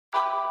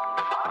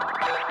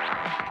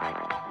Hi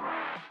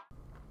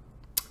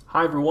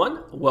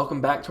everyone,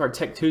 welcome back to our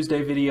Tech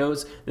Tuesday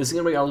videos. This is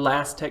going to be our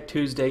last Tech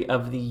Tuesday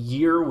of the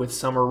year with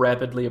summer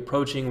rapidly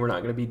approaching. We're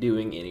not going to be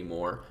doing any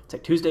more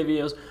Tech Tuesday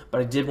videos,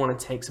 but I did want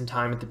to take some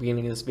time at the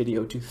beginning of this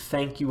video to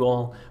thank you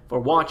all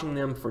for watching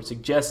them, for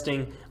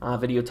suggesting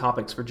video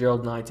topics for Gerald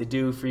and I to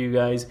do for you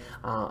guys.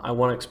 I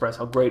want to express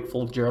how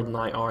grateful Gerald and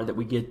I are that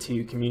we get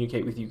to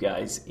communicate with you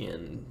guys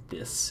in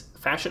this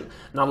fashion.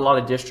 Not a lot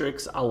of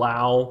districts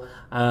allow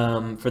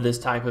for this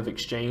type of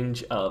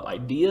exchange of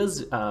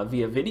ideas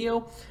via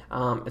video,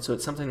 and so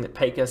it's something that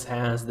PECUS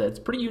has that's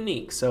pretty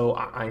unique. So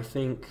I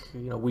think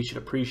we should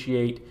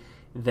appreciate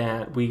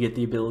that we get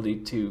the ability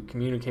to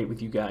communicate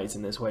with you guys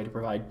in this way, to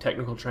provide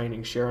technical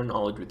training, share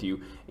knowledge with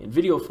you in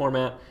video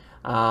format.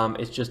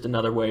 It's just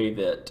another way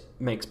that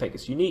makes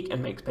PECUS unique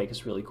and makes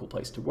PECUS a really cool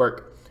place to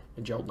work.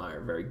 And Gerald and I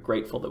are very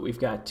grateful that we've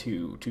got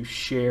to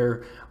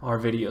share our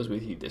videos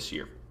with you this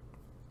year.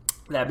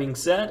 That being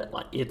said,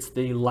 it's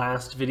the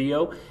last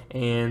video,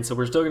 and so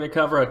we're still going to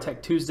cover a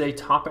Tech Tuesday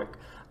topic.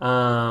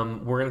 We're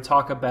going to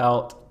talk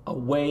about a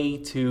way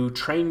to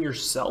train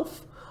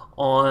yourself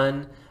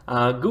on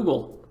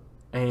Google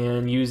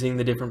and using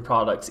the different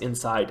products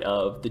inside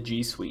of the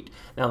G Suite.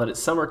 Now that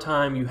it's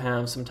summertime, you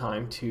have some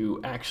time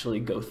to actually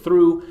go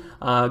through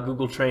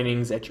Google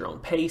trainings at your own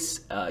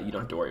pace. You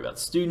don't have to worry about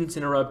students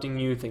interrupting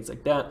you, things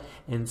like that.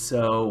 And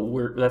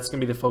so that's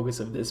going to be the focus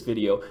of this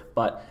video.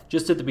 But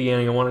just at the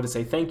beginning, I wanted to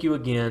say thank you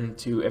again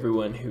to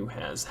everyone who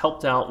has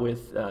helped out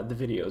with the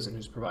videos and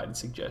who's provided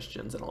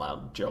suggestions and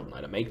allowed Gerald and I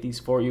to make these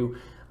for you.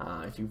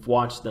 If you've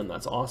watched them,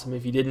 that's awesome.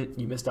 If you didn't,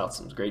 you missed out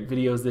some great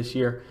videos this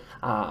year.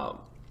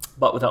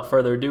 But without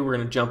further ado, we're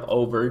going to jump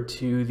over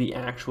to the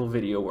actual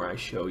video where I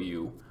show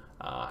you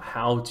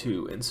how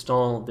to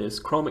install this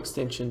Chrome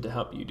extension to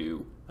help you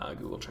do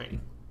Google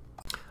training.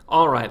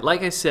 Alright,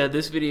 like I said,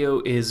 this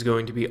video is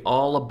going to be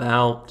all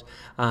about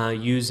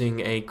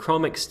using a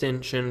Chrome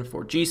extension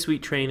for G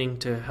Suite training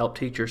to help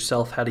teach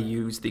yourself how to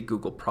use the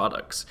Google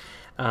products.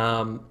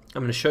 I'm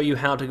going to show you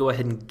how to go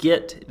ahead and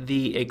get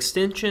the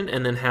extension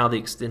and then how the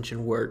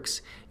extension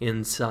works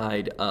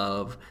inside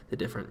of the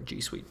different G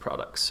Suite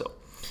products. So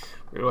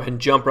we're going to go ahead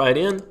and jump right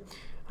in.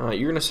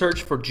 You're going to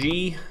search for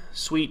G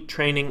Suite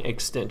Training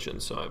Extension.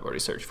 So I've already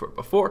searched for it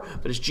before,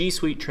 but it's G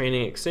Suite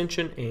Training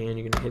Extension, and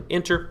you're going to hit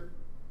enter.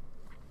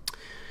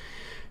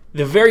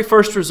 The very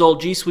first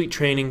result, G Suite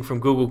Training from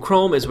Google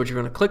Chrome, is what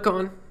you're going to click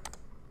on.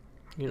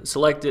 You're going to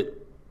select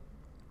it,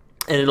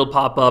 and it'll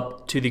pop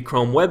up to the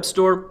Chrome Web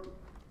Store,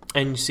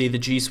 and you see the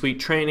G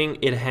Suite Training.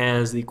 It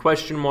has the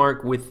question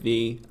mark with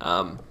the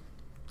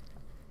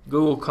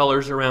Google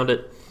colors around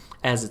it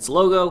as its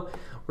logo.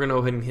 We're going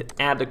to go ahead and hit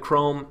add to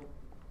Chrome.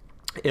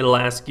 It'll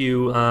ask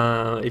you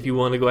if you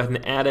want to go ahead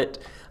and add it.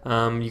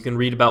 You can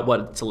read about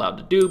what it's allowed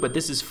to do, but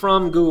this is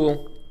from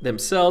Google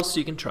themselves, so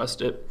you can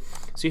trust it.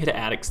 So you hit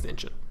add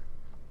extension.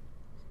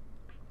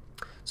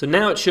 So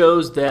now it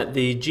shows that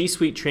the G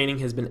Suite training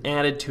has been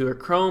added to our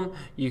Chrome.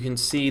 You can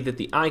see that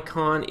the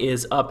icon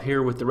is up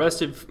here with the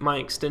rest of my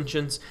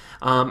extensions,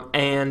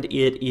 and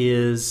it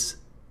is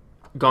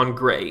gone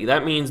gray.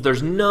 That means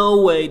there's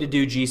no way to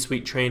do G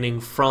Suite training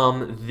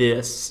from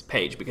this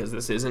page because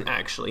this isn't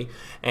actually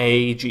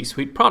a G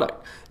Suite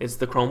product. It's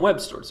the Chrome Web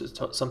Store, so it's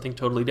something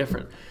totally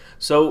different.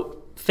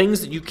 So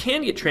things that you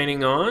can get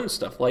training on,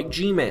 stuff like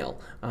Gmail,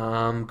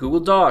 Google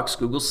Docs,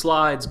 Google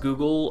Slides,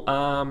 Google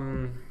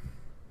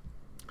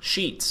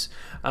Sheets,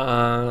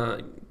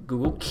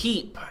 Google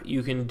Keep.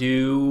 You can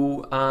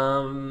do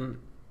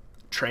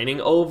training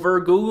over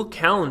Google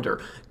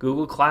Calendar,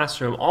 Google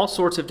Classroom, all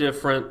sorts of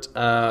different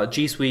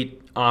G Suite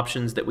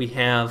options that we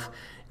have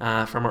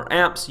from our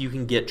apps you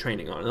can get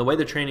training on. And the way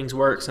the trainings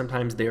work,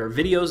 sometimes they are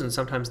videos and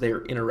sometimes they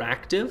are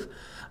interactive.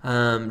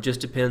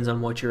 Just depends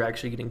on what you're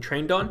actually getting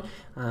trained on.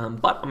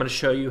 But I'm going to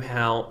show you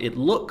how it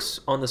looks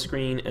on the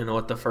screen and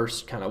what the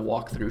first kind of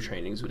walkthrough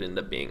trainings would end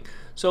up being.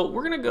 So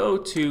we're going to go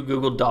to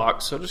Google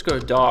Docs. So just go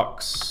to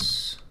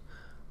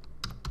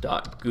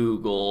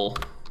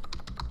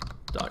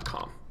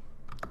docs.google.com.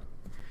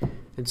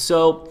 And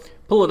so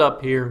pull it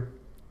up here,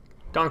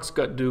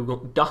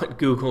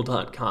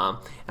 docs.google.com,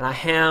 and I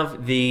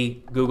have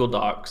the Google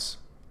Docs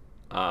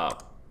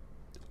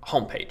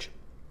homepage.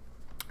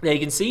 Now you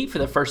can see for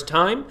the first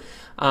time,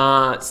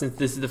 since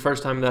this is the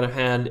first time that I've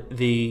had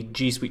the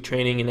G Suite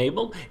training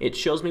enabled, it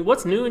shows me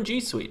what's new in G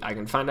Suite. I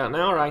can find out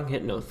now, or I can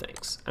hit no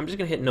thanks. I'm just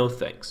going to hit no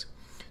thanks.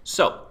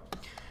 So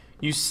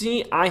you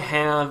see I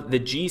have the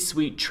G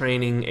Suite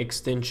training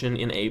extension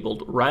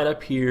enabled right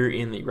up here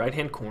in the right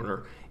hand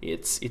corner.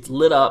 It's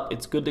lit up,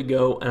 it's good to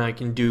go, and I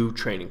can do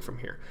training from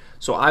here.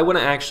 So I want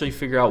to actually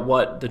figure out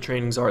what the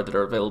trainings are that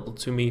are available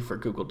to me for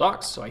Google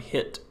Docs. So I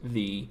hit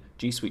the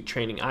G Suite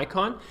training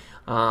icon.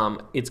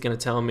 It's going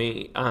to tell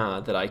me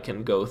that I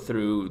can go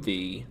through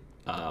the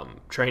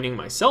training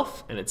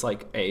myself, and it's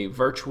like a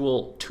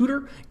virtual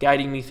tutor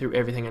guiding me through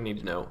everything I need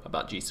to know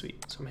about G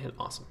Suite. So I'm going to hit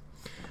awesome.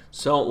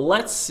 So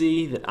let's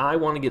see that I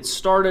want to get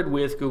started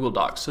with Google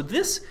Docs. So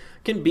this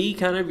can be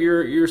kind of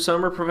your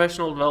summer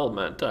professional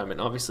development. I mean,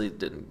 obviously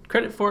didn't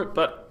credit for it,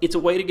 but it's a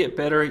way to get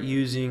better at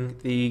using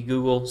the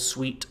Google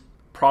Suite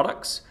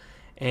products,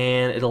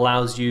 and it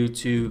allows you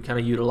to kind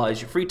of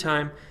utilize your free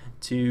time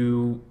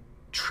to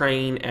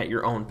train at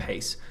your own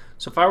pace.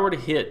 So if I were to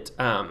hit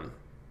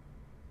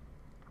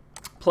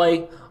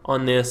play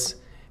on this,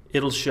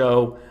 it'll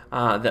show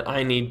that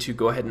I need to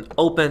go ahead and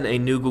open a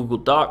new Google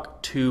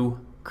Doc to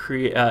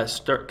create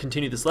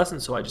continue this lesson.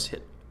 So I just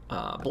hit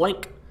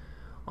blank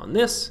on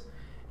this,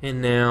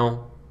 and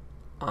now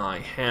I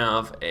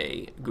have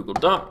a Google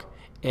Doc,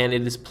 and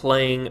it is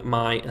playing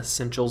my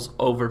Essentials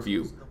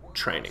Overview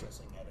training.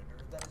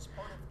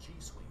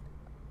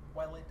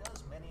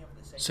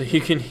 So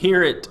you can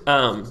hear it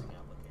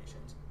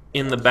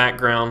in the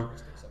background,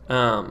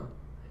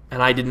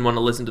 and I didn't want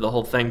to listen to the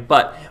whole thing,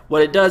 but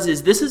what it does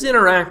is this is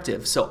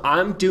interactive. So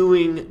I'm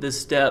doing the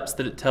steps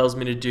that it tells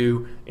me to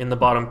do in the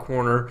bottom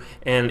corner,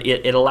 and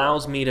it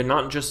allows me to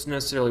not just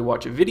necessarily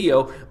watch a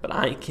video, but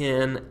I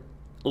can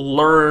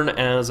learn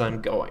as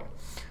I'm going.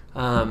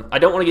 I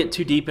don't want to get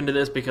too deep into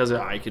this because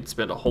I could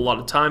spend a whole lot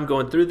of time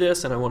going through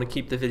this, and I want to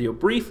keep the video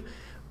brief,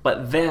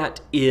 but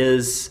that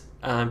is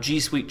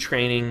G Suite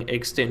training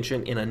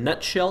extension in a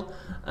nutshell.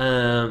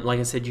 Like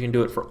I said, you can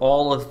do it for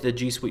all of the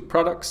G Suite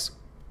products,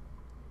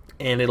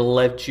 and it'll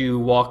let you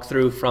walk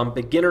through from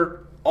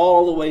beginner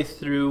all the way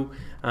through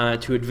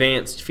to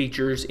advanced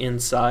features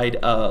inside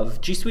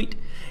of G Suite.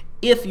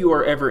 If you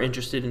are ever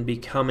interested in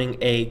becoming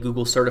a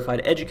Google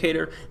certified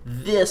educator,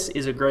 this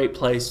is a great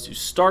place to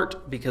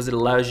start because it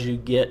allows you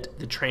to get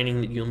the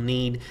training that you'll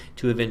need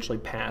to eventually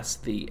pass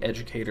the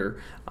educator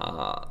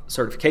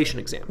certification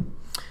exam.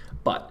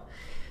 But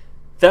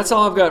that's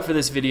all I've got for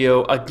this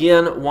video.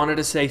 Again, wanted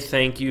to say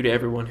thank you to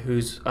everyone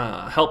who's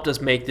helped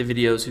us make the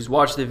videos, who's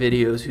watched the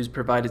videos, who's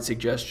provided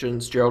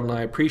suggestions. Gerald and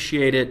I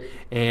appreciate it,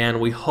 and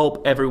we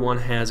hope everyone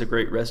has a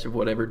great rest of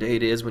whatever day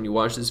it is when you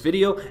watch this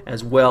video,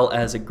 as well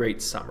as a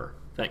great summer.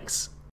 Thanks.